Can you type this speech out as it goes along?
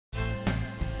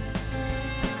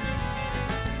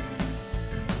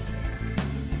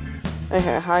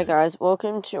Okay, hi guys,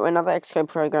 welcome to another XCode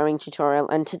programming tutorial,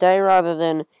 and today rather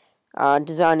than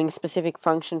designing a specific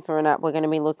function for an app, we're going to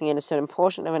be looking at a certain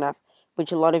portion of an app,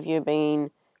 which a lot of you have been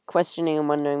questioning and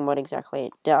wondering what exactly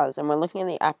it does, and we're looking at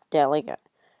the app delegate.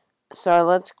 So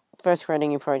let's first create a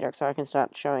new project so I can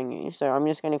start showing you. So I'm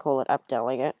just going to call it app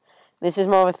delegate. This is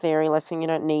more of a theory lesson, you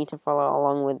don't need to follow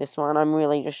along with this one. I'm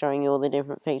really just showing you all the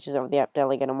different features of the app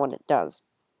delegate and what it does.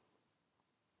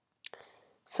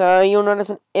 So you'll notice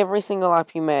in every single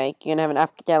app you make, you're going to have an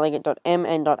app delegate.m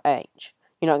and.h.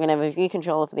 You're not going to have a view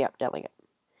controller for the app delegate.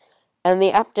 And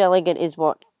the app delegate is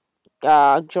what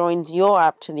joins your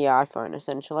app to the iPhone,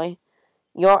 essentially.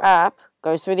 Your app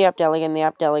goes through the app delegate, and the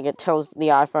app delegate tells the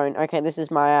iPhone, okay, this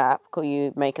is my app, could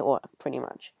you make it work, pretty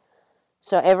much.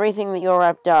 So everything that your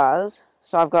app does,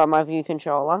 so I've got my view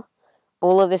controller,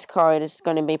 all of this code is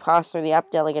going to be passed through the app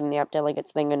delegate, and the app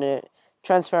delegate's then going to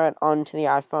transfer it onto the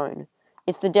iPhone.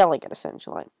 It's the delegate,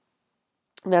 essentially.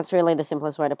 That's really the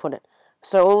simplest way to put it.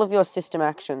 So all of your system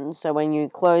actions, so when you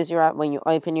close your app, when you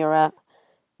open your app,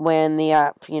 when the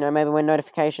app, maybe when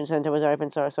Notification Center was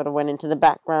open, so it sort of went into the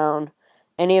background,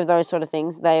 any of those sort of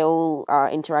things, they all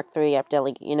interact through the app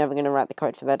delegate. You're never going to write the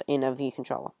code for that in a view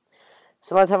controller.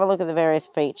 So let's have a look at the various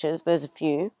features. There's a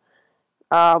few.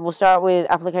 We'll start with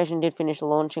application did finish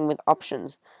launching with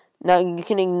options. Now, you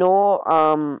can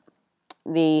ignore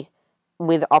the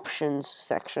with options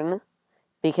section,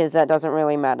 because that doesn't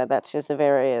really matter. That's just the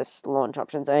various launch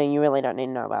options, and you really don't need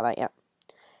to know about that yet.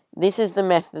 This is the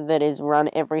method that is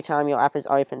run every time your app is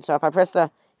open. So if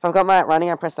I've got my app running,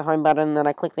 I press the home button, and then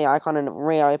I click the icon and it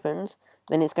reopens,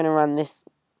 then it's going to run this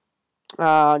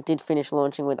did finish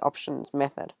launching with options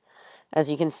method. As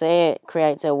you can see, it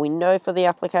creates a window for the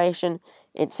application.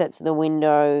 It sets the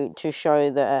window to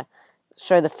show the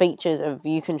features of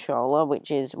view controller, which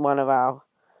is one of our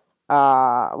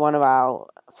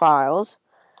files.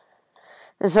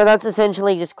 And so that's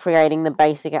essentially just creating the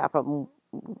basic app on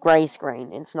grey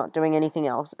screen. It's not doing anything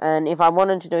else. And if I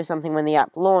wanted to do something when the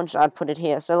app launched, I'd put it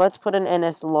here. So let's put an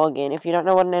NS login. If you don't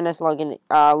know what an NS login,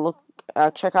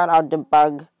 check out our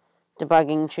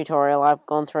debugging tutorial. I've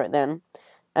gone through it then.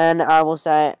 And I will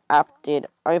say app did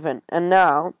open. And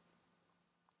now,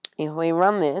 if we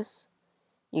run this,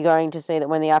 you're going to see that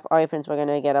when the app opens, we're going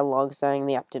to get a log saying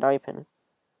the app did open.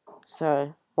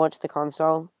 So watch the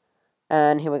console,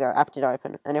 and here we go, app did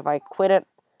open. And if I quit it,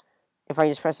 if I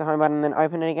just press the home button and then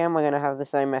open it again, we're going to have the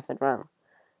same method run.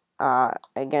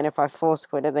 Again, if I force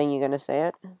quit it, then you're going to see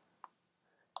it.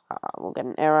 We'll get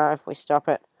an error if we stop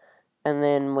it, and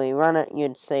then we run it,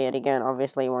 you'd see it again.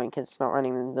 Obviously you won't, because it's not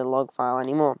running the log file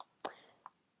anymore.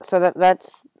 So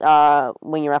that's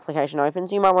when your application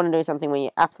opens. You might want to do something when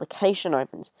your application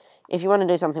opens. If you want to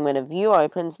do something when a view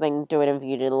opens, then do it in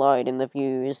view did load in the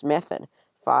views method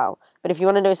file. But if you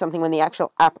want to do something when the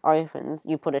actual app opens,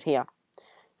 you put it here.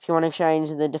 If you want to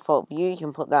change the default view, you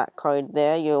can put that code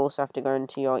there. You also have to go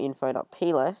into your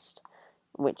info.plist,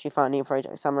 which you find in your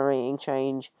project summary, and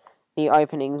change the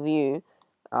opening view.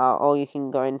 Or you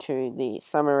can go into the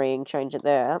summary and change it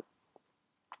there.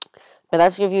 But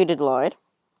that's your view did load.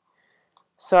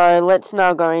 So let's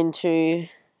now go into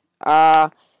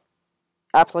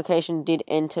application did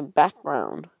enter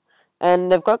background.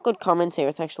 And they've got good comments here.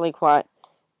 It's actually quite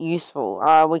useful.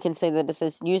 We can see that it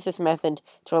says use this method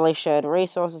to release shared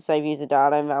resources, save user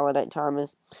data, and validate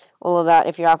timers. All of that.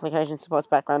 If your application supports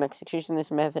background execution,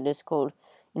 this method is called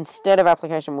instead of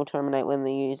application will terminate when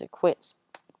the user quits.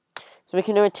 So we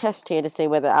can do a test here to see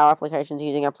whether our application is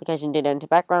using application did enter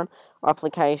background or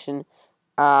application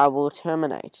will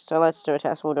terminate. So let's do a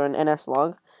test. We'll do an NS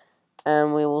log,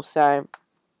 and we will say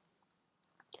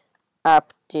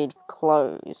app did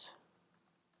close.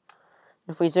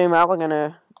 If we zoom out, we're going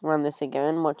to run this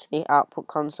again. Watch the output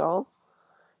console.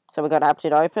 So we got app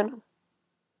did open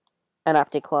and app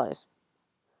did close.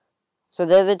 So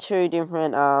they're the two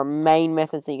different main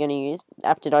methods that you're going to use.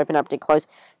 App did open, app did close.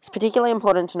 It's particularly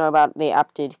important to know about the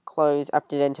app did close, app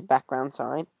did enter background,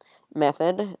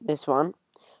 method, this one,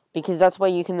 because that's where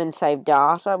you can then save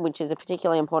data, which is a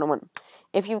particularly important one.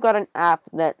 If you've got an app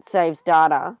that saves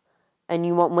data, and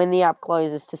you want when the app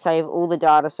closes to save all the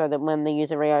data so that when the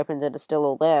user reopens it, it's still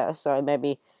all there. So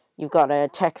maybe you've got a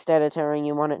text editor and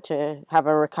you want it to have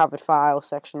a recovered file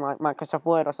section like Microsoft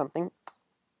Word or something.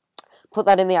 Put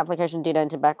that in the application did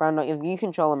enter background, not your view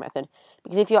controller method.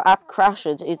 Because if your app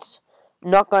crashes, it's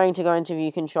not going to go into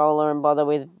view controller and bother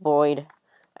with void,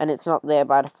 and it's not there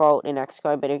by default in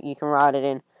XCode, but you can write it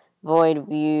in void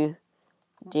view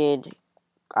did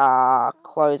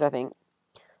close, I think,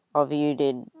 or view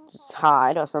did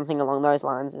hide or something along those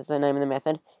lines is the name of the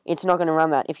method. It's not going to run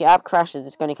that. If your app crashes,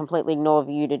 it's going to completely ignore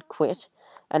view did quit,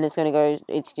 and it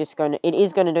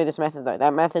is going to do this method though.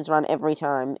 That method's run every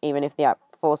time, even if the app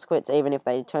force quits, even if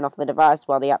they turn off the device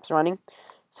while the app's running.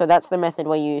 So that's the method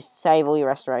where you save all your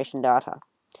restoration data.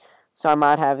 So I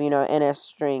might have, ns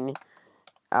string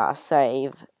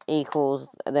save equals,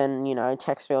 then,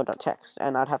 text field.text,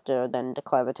 and I'd have to then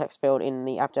declare the text field in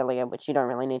the app delegate, which you don't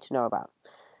really need to know about.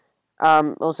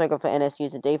 Also good for ns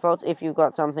user defaults. If you've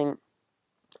got something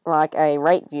like a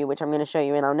rate view, which I'm going to show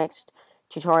you in our next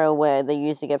tutorial, where the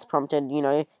user gets prompted,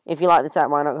 if you like this app,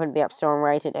 why not go to the App Store and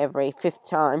rate it every 5th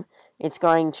time? It's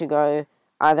going to go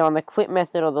either on the quit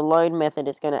method or the load method.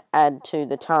 It's going to add to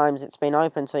the times it's been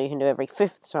open, so you can do every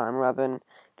 5th time rather than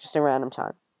just a random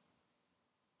time.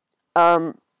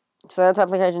 So that's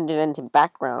application did enter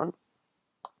background.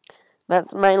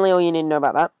 That's mainly all you need to know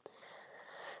about that.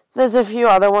 There's a few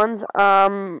other ones.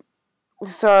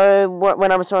 So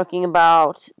when I was talking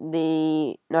about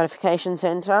the notification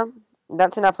center,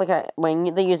 that's an application.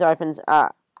 When the user opens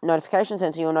a notification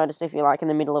center, you'll notice if you're in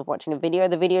the middle of watching a video,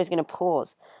 the video is going to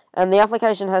pause, and the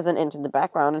application hasn't entered the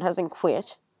background. It hasn't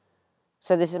quit.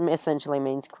 So this essentially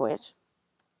means quit.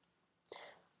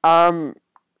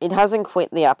 It hasn't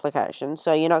quit the application,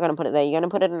 so you're not going to put it there. You're going to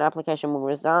put it in application will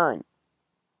resign.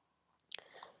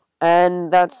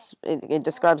 And it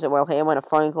describes it well here. When a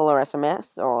phone call or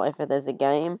SMS, or if there's a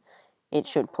game, it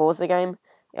should pause the game.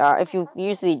 If you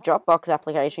use the Dropbox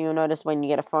application, you'll notice when you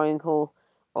get a phone call,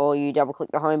 or you double-click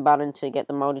the home button to get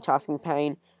the multitasking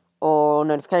pane, or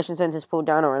notification center is pulled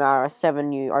down, or in iOS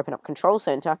 7 you open up Control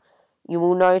Center, you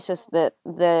will notice that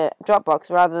the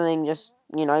Dropbox, rather than just,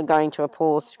 going to a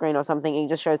pause screen or something, it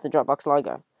just shows the Dropbox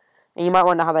logo. And you might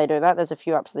wonder how they do that. There's a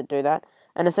few apps that do that.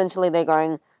 And essentially they're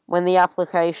going, when the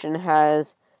application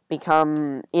has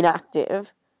become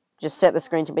inactive, just set the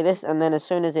screen to be this, and then as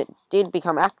soon as it did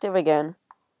become active again,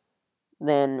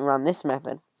 then run this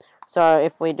method. So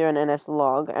if we do an ns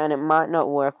log, and it might not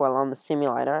work well on the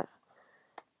simulator,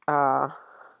 I'm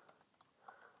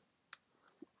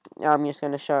just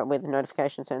going to show it with the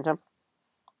notification center.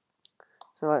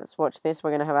 So let's watch this. We're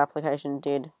going to have application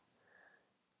did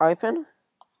open.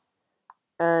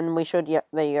 And we should, yep,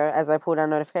 there you go. As I pull down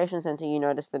notification center, you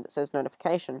notice that it says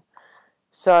notification.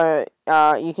 So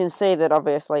you can see that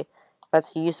obviously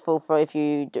that's useful for if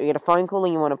you get a phone call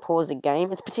and you want to pause a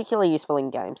game. It's particularly useful in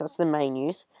games. That's the main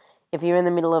use. If you're in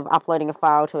the middle of uploading a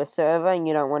file to a server and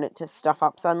you don't want it to stuff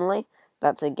up suddenly,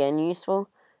 that's again useful.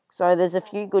 So there's a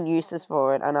few good uses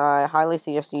for it, and I highly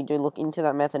suggest you do look into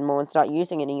that method more and start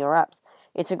using it in your apps.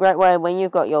 It's a great way when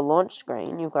you've got your launch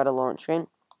screen,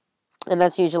 and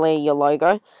that's usually your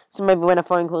logo. So maybe when a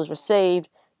phone call is received,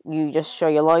 you just show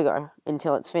your logo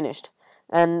until it's finished.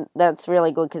 And that's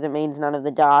really good because it means none of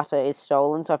the data is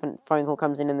stolen. So if a phone call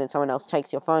comes in and then someone else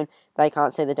takes your phone, they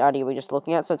can't see the data you were just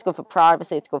looking at. So it's good for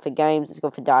privacy, it's good for games, it's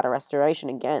good for data restoration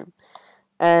again.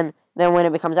 And then when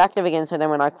it becomes active again, so then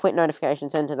when I quit notification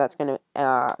center, that's going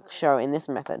to show in this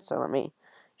method. So let me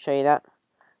show you that.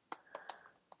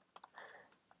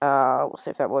 We'll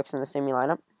see if that works in the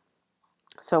simulator.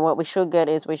 So what we should get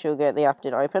is the app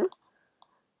did open,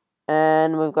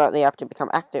 and we've got the app to become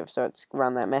active, so it's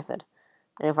run that method.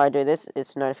 And if I do this,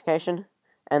 it's notification,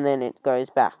 and then it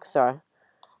goes back. So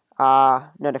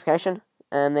notification,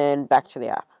 and then back to the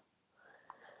app.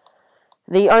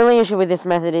 The only issue with this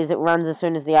method is it runs as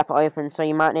soon as the app opens, so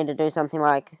you might need to do something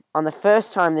like, on the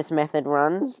first time this method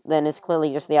runs, then it's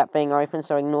clearly just the app being open,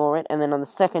 so ignore it, and then on the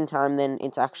second time, then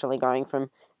it's actually going from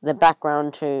the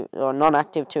background to, or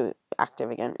non-active to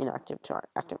active again, inactive to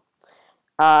active.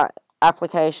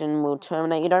 Application will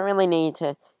terminate. You don't really need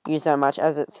to use that much,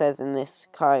 as it says in this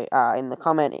in the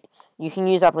comment. You can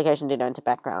use application did enter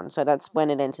background, so that's when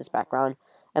it enters background,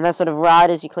 and that's sort of right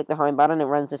as you click the home button. It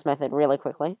runs this method really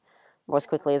quickly, or as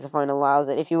quickly as the phone allows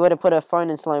it. If you were to put a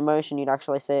phone in slow motion, you'd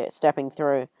actually see it stepping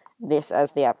through this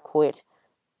as the app quit,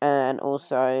 and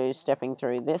also stepping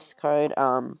through this code.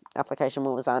 Application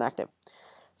will resign active.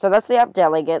 So that's the app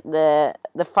delegate,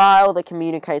 the file that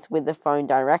communicates with the phone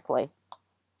directly.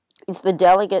 It's the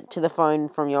delegate to the phone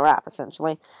from your app,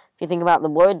 essentially. If you think about the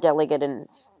word delegate in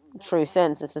its true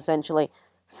sense, it's essentially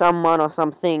someone or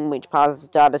something which passes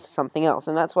data to something else,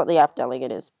 and that's what the app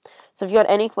delegate is. So if you had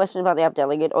any questions about the app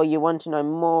delegate, or you want to know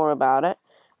more about it,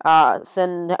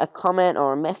 send a comment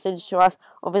or a message to us,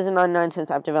 or visit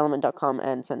 99centsappdevelopment.com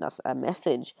and send us a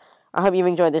message. I hope you've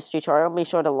enjoyed this tutorial. Be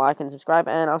sure to like and subscribe,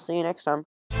 and I'll see you next time.